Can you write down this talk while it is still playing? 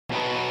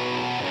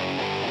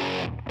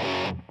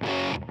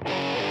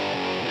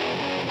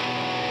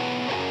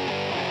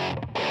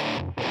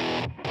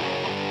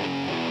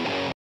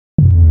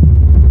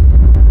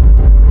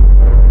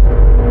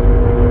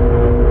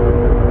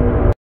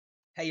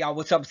y'all,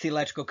 what's up? It's the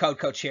Electrical Code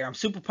Coach here. I'm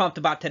super pumped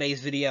about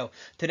today's video.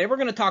 Today we're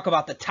going to talk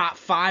about the top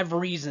 5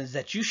 reasons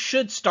that you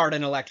should start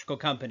an electrical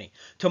company.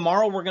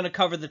 Tomorrow we're going to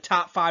cover the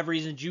top 5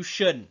 reasons you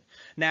shouldn't.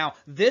 Now,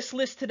 this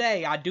list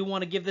today, I do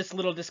want to give this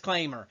little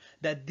disclaimer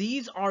that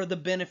these are the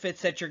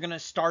benefits that you're going to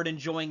start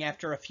enjoying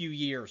after a few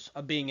years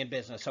of being in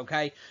business,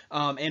 okay?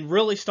 And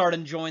really start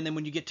enjoying them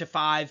when you get to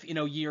 5,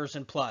 years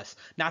and plus.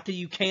 Not that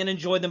you can't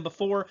enjoy them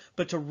before,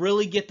 but to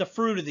really get the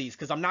fruit of these,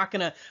 because I'm not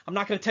gonna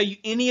tell you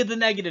any of the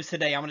negatives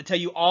today. I'm going to tell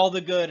you all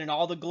the good and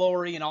all the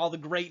glory and all the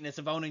greatness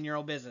of owning your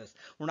own business.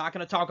 We're not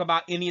going to talk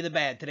about any of the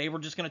bad. Today we're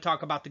just going to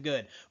talk about the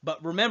good.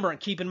 But remember and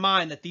keep in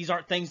mind that these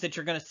aren't things that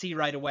you're going to see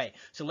right away.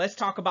 So let's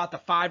talk about the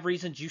 5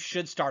 reasons you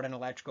should start an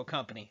electrical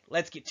company.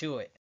 Let's get to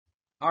it.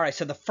 All right,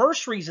 so the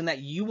first reason that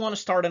you want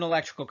to start an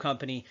electrical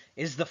company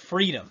is the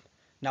freedom.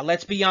 Now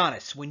let's be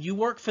honest. When you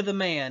work for the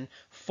man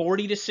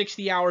 40 to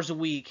 60 hours a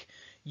week,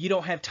 you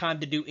don't have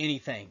time to do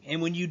anything.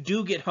 And when you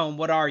do get home,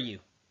 what are you?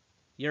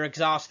 You're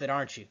exhausted,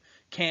 aren't you?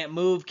 Can't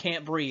move,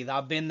 can't breathe.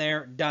 I've been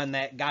there, done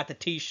that, got the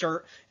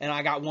t-shirt, and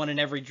I got one in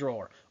every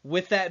drawer.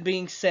 With that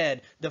being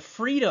said, the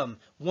freedom,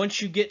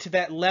 once you get to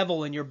that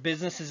level and your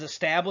business is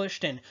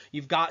established and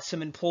you've got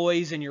some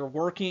employees and you're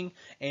working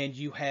and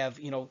you have,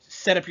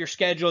 set up your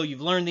schedule,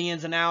 you've learned the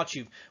ins and outs,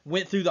 you've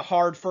went through the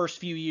hard first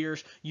few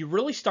years, you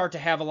really start to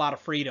have a lot of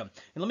freedom.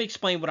 And let me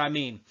explain what I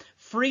mean.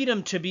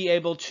 Freedom to be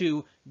able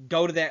to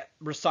go to that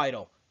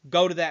recital,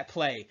 go to that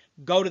play,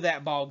 go to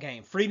that ball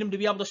game. Freedom to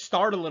be able to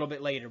start a little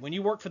bit later. When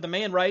you work for the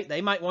man, right,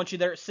 they might want you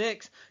there at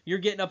 6. You're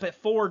getting up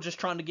at 4 just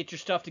trying to get your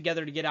stuff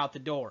together to get out the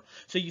door.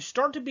 So you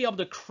start to be able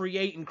to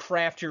create and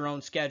craft your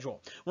own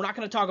schedule. We're not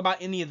going to talk about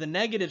any of the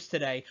negatives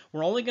today.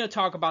 We're only going to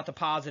talk about the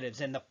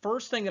positives. And the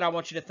first thing that I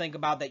want you to think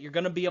about that you're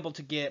going to be able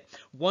to get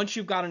once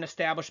you've got an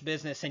established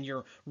business and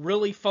you're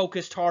really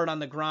focused hard on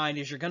the grind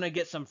is you're going to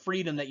get some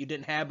freedom that you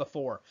didn't have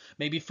before.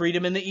 Maybe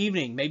freedom in the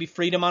evening, maybe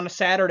freedom on a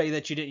Saturday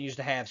that you didn't used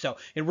to have. So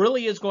it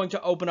really is going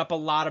to open up a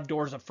lot of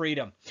doors of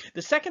freedom.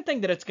 The second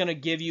thing that it's going to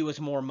give you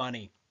is more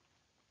money.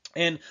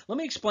 And let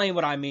me explain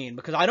what I mean,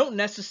 because I don't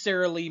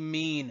necessarily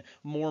mean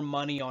more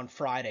money on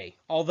Friday,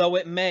 although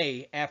it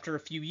may after a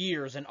few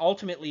years, and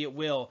ultimately it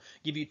will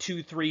give you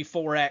 2, 3,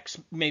 4x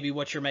maybe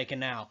what you're making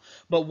now.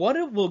 But what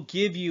it will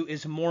give you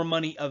is more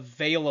money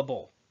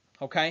available.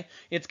 Okay?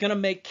 It's going to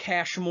make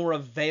cash more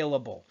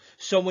available.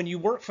 So when you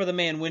work for the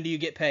man, when do you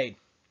get paid?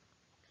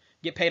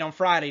 Get paid on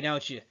Friday,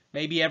 don't you?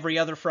 Maybe every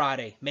other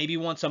Friday, maybe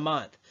once a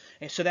month.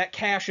 And so that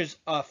cash is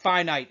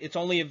finite. It's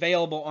only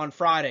available on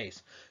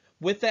Fridays.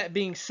 With that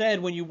being said,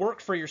 when you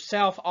work for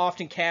yourself,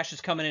 often cash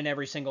is coming in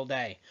every single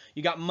day.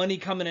 You got money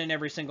coming in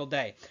every single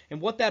day. And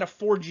what that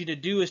affords you to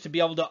do is to be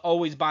able to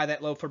always buy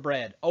that loaf of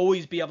bread,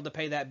 always be able to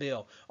pay that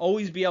bill,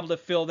 always be able to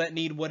fill that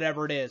need,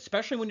 whatever it is.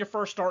 Especially when you're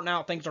first starting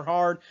out, things are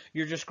hard,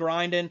 you're just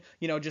grinding,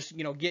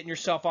 getting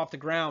yourself off the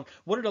ground.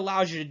 What it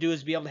allows you to do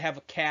is be able to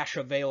have cash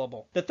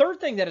available. The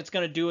third thing that it's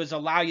going to do is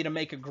allow you to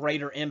make a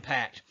greater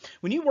impact.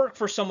 When you work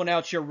for someone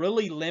else, you're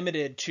really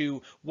limited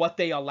to what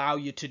they allow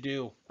you to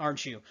do,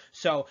 aren't you?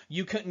 So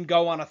you couldn't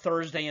go on a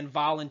Thursday and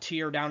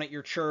volunteer down at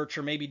your church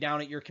or maybe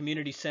down at your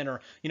community center,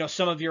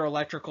 some of your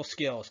electrical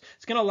skills.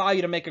 It's going to allow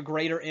you to make a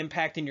greater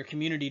impact in your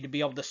community to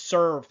be able to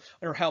serve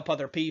or help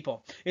other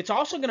people. It's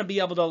also going to be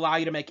able to allow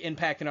you to make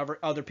impact in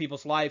other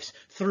people's lives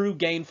through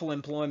gainful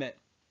employment.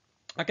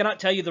 I cannot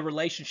tell you the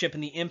relationship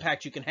and the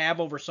impact you can have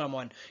over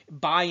someone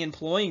by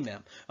employing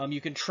them. You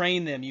can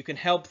train them, you can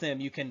help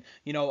them, you can,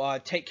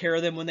 take care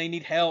of them when they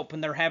need help, when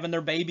they're having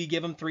their baby,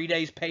 give them 3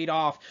 days paid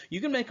off. You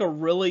can make a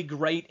really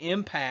great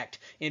impact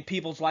in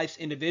people's lives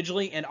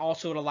individually, and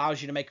also it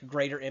allows you to make a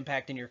greater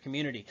impact in your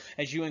community.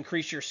 As you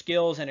increase your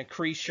skills and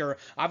increase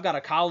I've got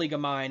a colleague of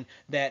mine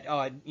that,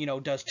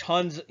 does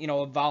tons,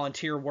 of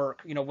volunteer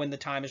work, when the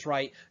time is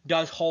right,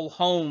 does whole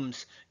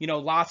homes,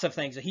 lots of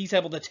things. He's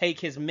able to take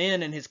his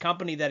men and his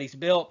company that he's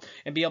built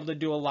and be able to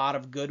do a lot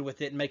of good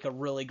with it and make a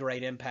really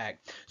great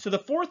impact. So the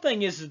fourth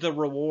thing is the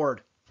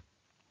reward.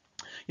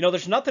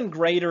 There's nothing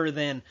greater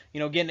than,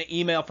 getting an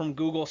email from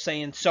Google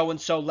saying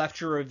so-and-so left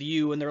your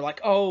review and they're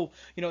like, oh,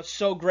 it's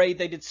so great.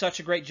 They did such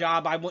a great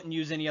job. I wouldn't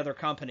use any other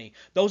company.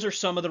 Those are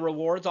some of the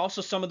rewards.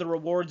 Also, some of the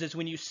rewards is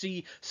when you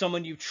see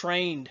someone you've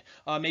trained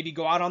maybe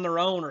go out on their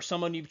own, or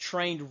someone you've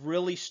trained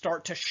really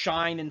start to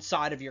shine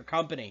inside of your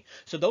company.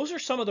 So those are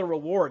some of the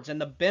rewards and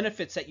the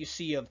benefits that you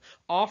see of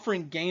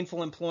offering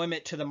gainful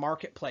employment to the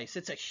marketplace.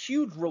 It's a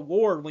huge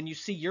reward when you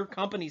see your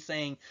company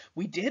saying,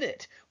 we did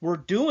it. We're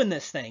doing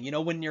this thing.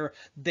 When you're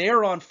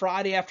there on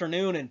Friday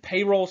afternoon and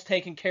payroll's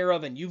taken care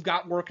of and you've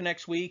got work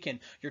next week and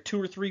you're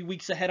 2 or 3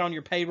 weeks ahead on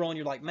your payroll and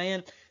you're like,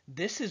 man,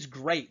 this is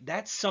great.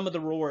 That's some of the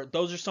reward.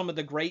 Those are some of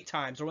the great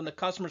times. Or when the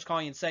customers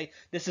call you and say,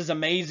 this is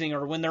amazing.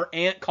 Or when their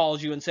aunt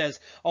calls you and says,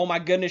 oh my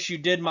goodness, you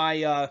did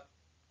my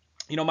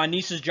my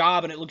niece's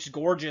job and it looks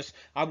gorgeous.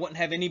 I wouldn't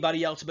have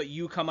anybody else but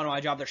you come on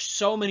my job. There's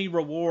so many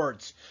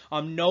rewards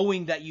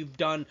knowing that you've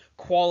done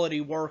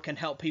quality work and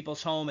helped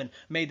people's home and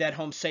made that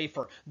home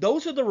safer.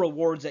 Those are the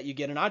rewards that you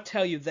get, and I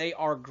tell you, they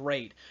are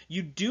great.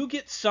 You do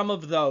get some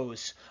of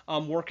those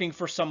working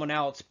for someone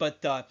else,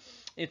 but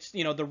it's,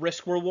 you know, the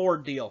risk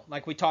reward deal,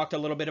 like we talked a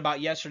little bit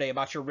about yesterday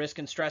about your risk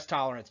and stress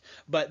tolerance.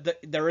 But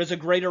there is a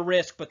greater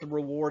risk, but the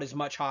reward is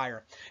much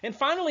higher. And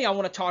finally, I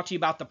want to talk to you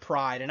about the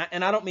pride.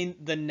 And I don't mean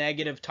the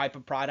negative type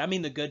of pride. I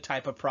mean the good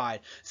type of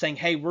pride, saying,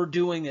 hey, we're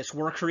doing this,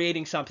 we're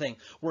creating something,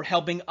 we're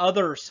helping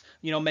others,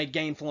 you know, make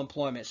gainful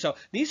employment. So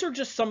these are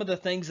just some of the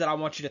things that I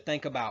want you to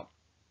think about.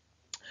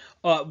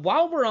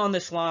 While we're on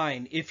this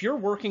line, if you're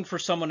working for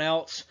someone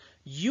else,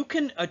 you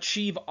can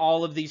achieve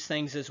all of these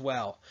things as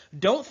well.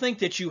 Don't think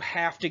that you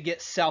have to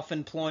get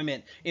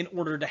self-employment in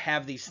order to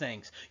have these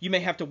things. You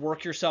may have to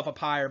work yourself up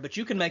higher, but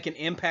you can make an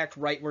impact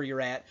right where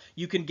you're at.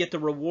 You can get the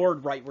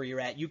reward right where you're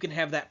at. You can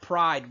have that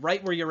pride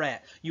right where you're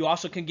at. You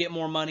also can get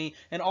more money,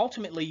 and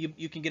ultimately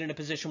you can get in a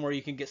position where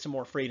you can get some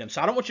more freedom.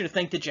 So I don't want you to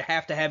think that you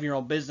have to have your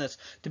own business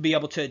to be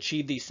able to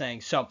achieve these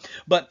things.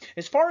 But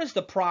as far as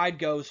the pride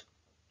goes,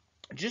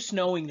 just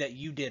knowing that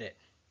you did it,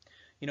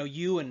 you know,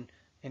 you and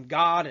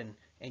God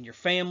and your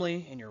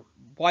family and your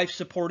wife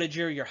supported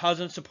you, your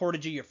husband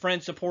supported you, your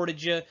friends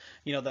supported you,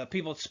 you know, the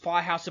people at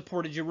Supply House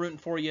supported you, rooting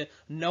for you,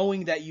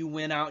 knowing that you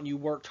went out and you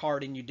worked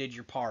hard and you did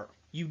your part.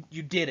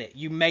 You did it.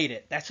 You made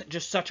it. That's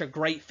just such a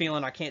great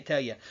feeling. I can't tell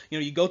you. You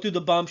know, you go through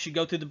the bumps, you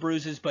go through the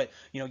bruises, but,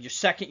 you know, your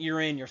second year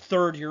in, your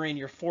third year in,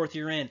 your fourth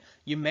year in,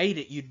 you made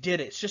it. You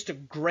did it. It's just a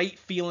great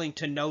feeling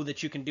to know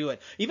that you can do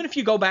it. Even if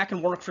you go back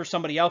and work for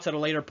somebody else at a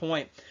later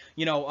point,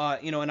 in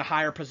a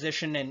higher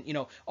position, and, you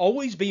know,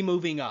 always be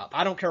moving up.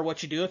 I don't care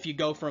what you do. If you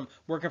go from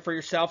working for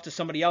yourself to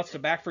somebody else to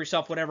back for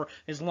yourself, whatever,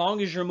 as long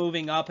as you're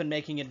moving up and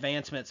making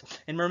advancements.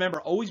 And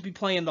remember, always be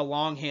playing the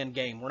longhand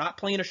game. We're not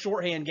playing a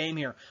shorthand game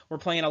here. We're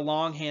playing a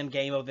longhand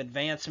game of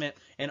advancement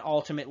and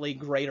ultimately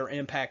greater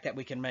impact that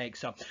we can make.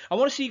 So I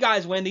want to see you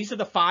guys win. These are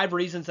the 5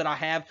 reasons that I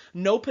have,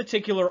 no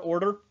particular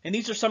order, and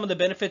these are some of the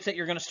benefits that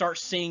you're going to start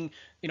seeing,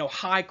 you know,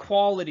 high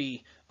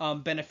quality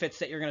benefits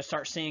that you're going to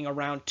start seeing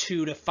around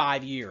 2 to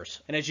 5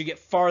 years. And as you get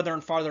farther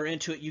and farther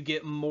into it, you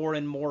get more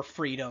and more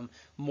freedom,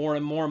 more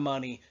and more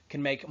money,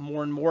 can make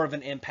more and more of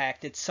an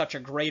impact. It's such a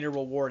greater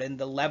reward, and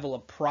the level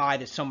of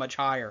pride is so much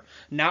higher.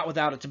 Not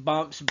without its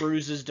bumps,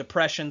 bruises,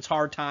 depressions,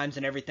 hard times,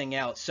 and everything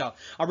else. So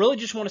I really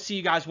just want to see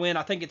you guys win.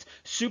 I think it's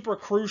super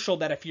crucial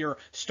that if you're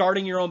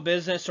starting your own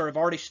business or have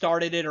already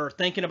started it or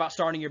thinking about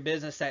starting your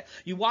business, that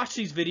you watch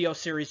these video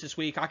series this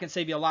week. I can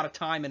save you a lot of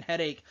time and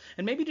headache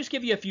and maybe just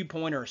give you a few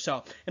pointers.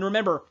 So, and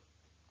remember,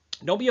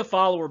 don't be a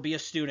follower, be a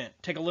student.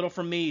 Take a little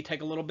from me,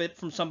 take a little bit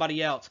from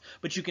somebody else.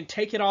 But you can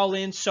take it all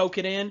in, soak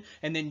it in,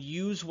 and then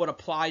use what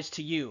applies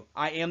to you.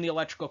 I am the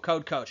Electrical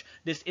Code Coach.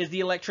 This is the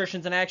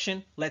Electricians in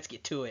Action. Let's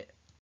get to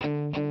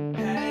it.